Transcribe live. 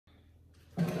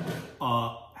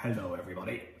Hello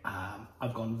everybody.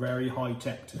 I've gone very high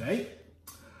tech today.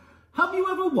 Have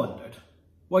you ever wondered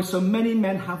why so many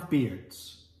men have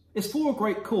beards? It's for a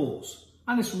great cause,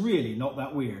 and it's really not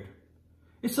that weird.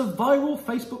 It's a viral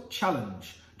Facebook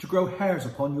challenge to grow hairs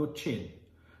upon your chin,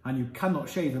 and you cannot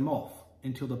shave them off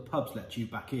until the pubs let you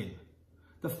back in.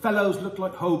 The fellows look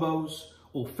like hobos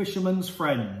or fishermen's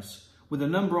friends, with a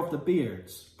number of the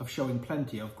beards of showing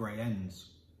plenty of grey ends.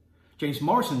 James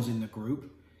Morrison's in the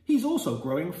group. He's also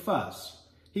growing fuzz.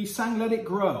 He sang Let It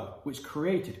Grow, which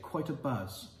created quite a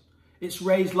buzz. It's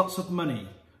raised lots of money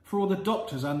for all the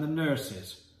doctors and the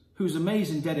nurses, whose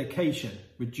amazing dedication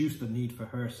reduced the need for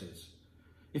hearses.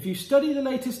 If you study the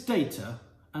latest data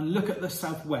and look at the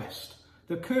southwest,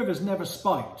 the curve has never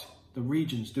spiked, the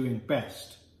region's doing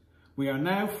best. We are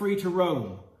now free to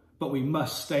roam, but we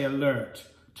must stay alert.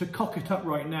 To cock it up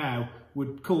right now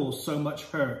would cause so much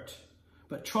hurt.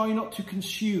 But try not to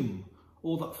consume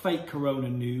all that fake corona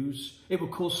news. It will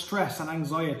cause stress and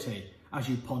anxiety as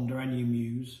you ponder and you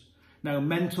muse. Now,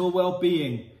 mental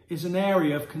well-being is an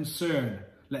area of concern.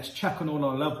 Let's check on all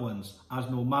our loved ones as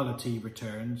normality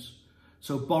returns.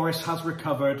 So Boris has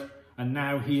recovered and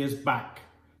now he is back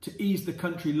to ease the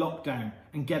country lockdown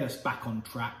and get us back on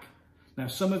track. Now,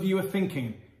 some of you are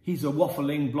thinking he's a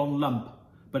waffling blonde lump,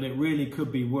 but it really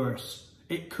could be worse.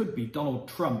 It could be Donald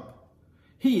Trump.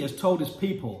 He has told his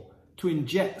people to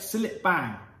inject Silit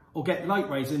Bang or get light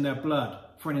rays in their blood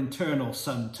for an internal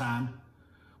suntan.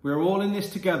 We're all in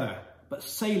this together, but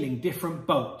sailing different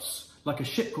boats, like a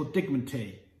ship called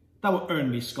Dignity. That will earn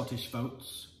me Scottish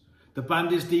votes. The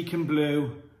band is Deacon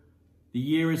Blue. The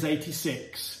year is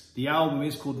 86. The album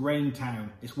is called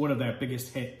Raintown. It's one of their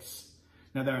biggest hits.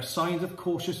 Now, there are signs of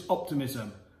cautious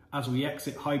optimism as we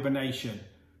exit hibernation.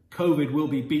 COVID will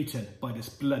be beaten by this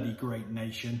bloody great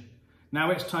nation.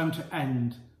 Now it's time to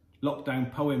end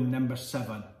lockdown poem number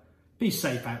 7. Be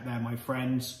safe out there, my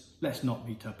friends. Let's not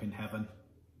meet up in heaven.